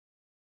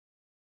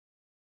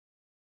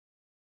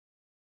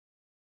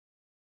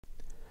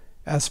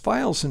As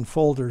files and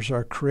folders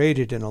are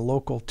created in a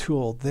local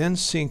tool then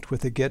synced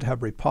with a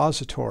GitHub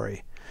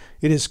repository,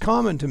 it is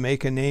common to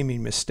make a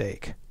naming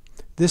mistake.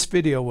 This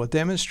video will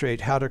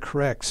demonstrate how to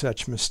correct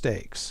such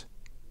mistakes.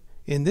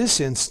 In this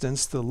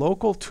instance, the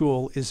local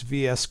tool is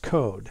VS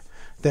Code,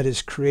 that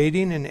is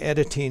creating and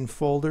editing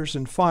folders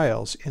and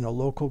files in a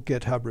local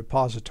GitHub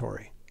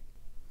repository.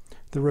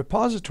 The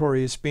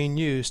repository is being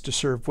used to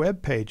serve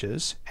web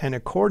pages, and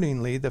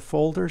accordingly the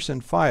folders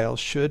and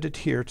files should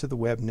adhere to the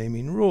web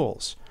naming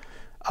rules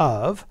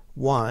of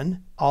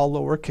 1. All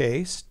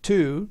lowercase,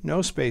 2.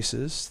 No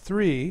spaces,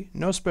 3.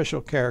 No special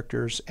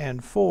characters,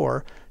 and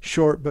 4.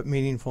 Short but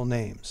meaningful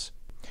names.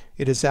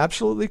 It is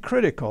absolutely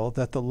critical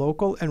that the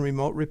local and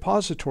remote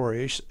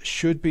repositories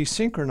should be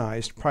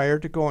synchronized prior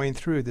to going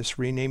through this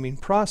renaming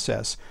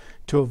process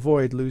to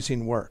avoid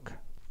losing work.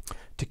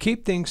 To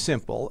keep things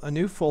simple, a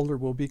new folder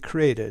will be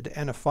created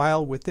and a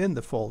file within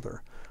the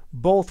folder.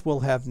 Both will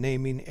have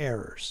naming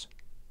errors.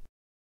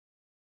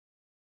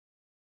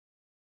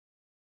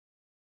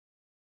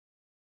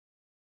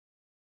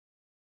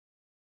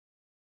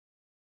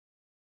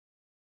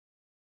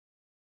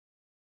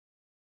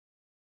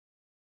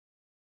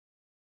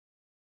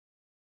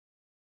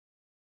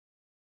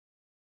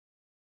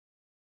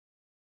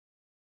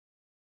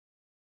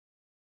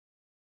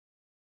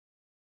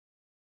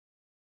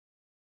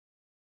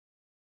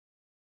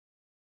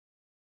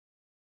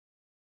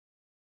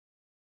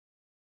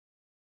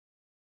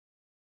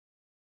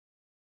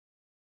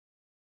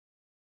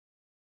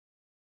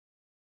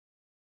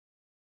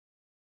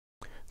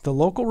 The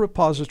local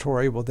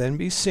repository will then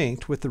be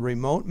synced with the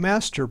remote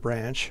master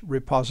branch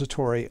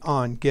repository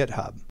on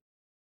GitHub.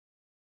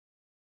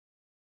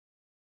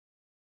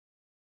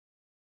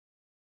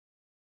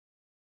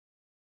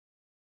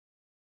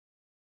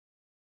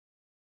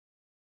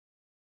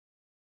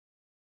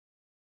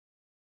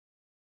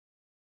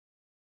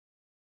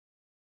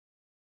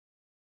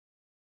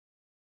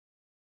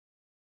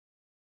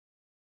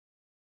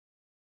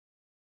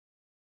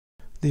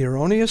 The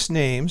erroneous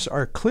names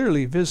are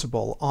clearly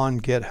visible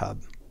on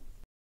GitHub.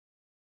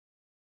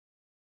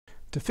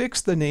 To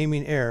fix the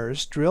naming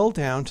errors, drill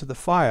down to the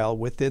file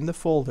within the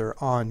folder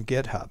on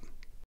GitHub.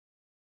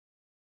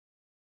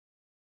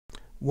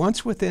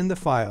 Once within the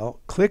file,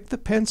 click the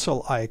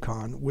pencil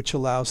icon, which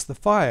allows the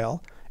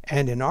file,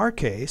 and in our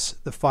case,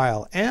 the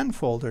file and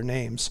folder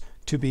names,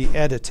 to be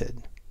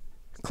edited.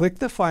 Click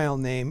the file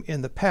name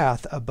in the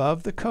path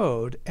above the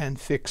code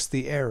and fix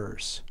the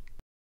errors.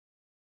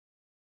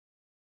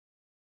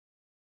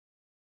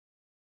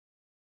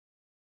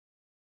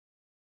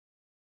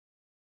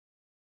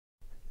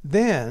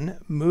 Then,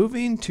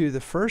 moving to the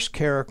first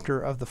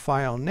character of the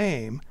file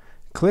name,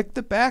 click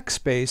the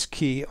backspace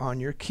key on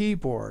your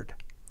keyboard.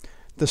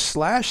 The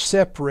slash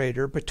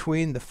separator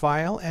between the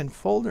file and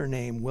folder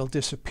name will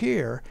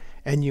disappear,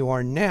 and you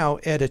are now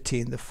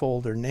editing the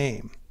folder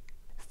name.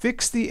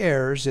 Fix the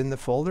errors in the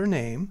folder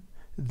name,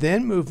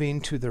 then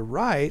moving to the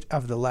right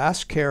of the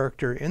last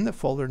character in the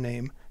folder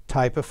name,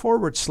 type a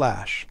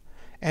 /,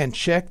 and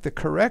check the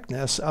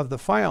correctness of the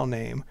file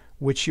name,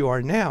 which you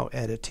are now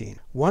editing.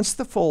 Once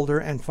the folder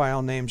and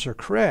file names are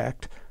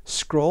correct,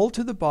 scroll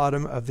to the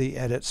bottom of the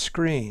edit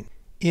screen.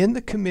 In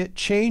the Commit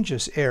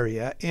Changes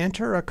area,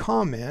 enter a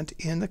comment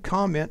in the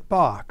comment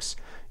box.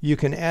 You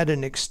can add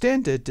an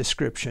extended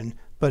description,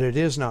 but it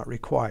is not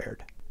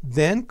required.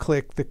 Then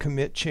click the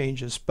Commit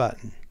Changes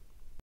button.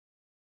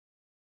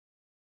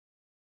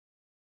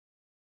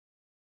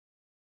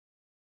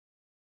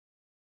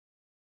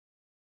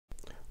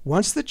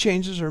 Once the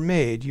changes are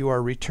made, you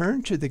are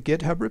returned to the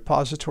GitHub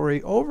repository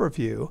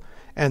overview,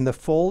 and the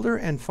folder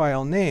and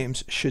file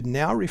names should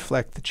now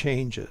reflect the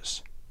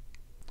changes.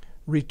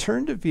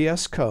 Return to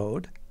VS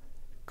Code,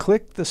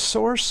 click the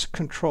source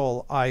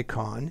control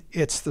icon,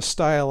 it's the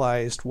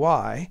stylized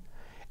Y,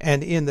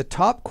 and in the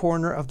top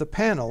corner of the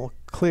panel,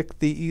 click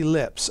the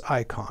ellipse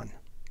icon.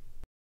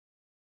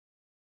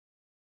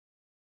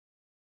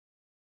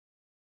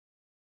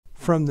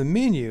 From the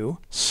menu,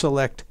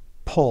 select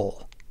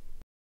Pull.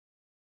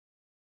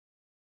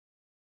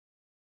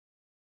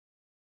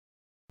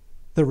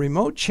 The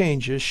remote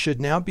changes should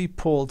now be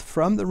pulled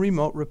from the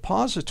remote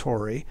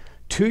repository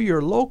to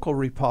your local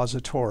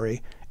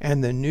repository,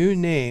 and the new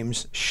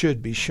names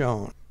should be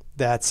shown.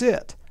 That's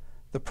it.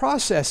 The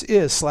process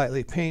is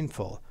slightly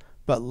painful,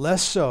 but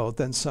less so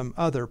than some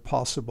other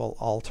possible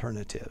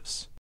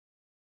alternatives.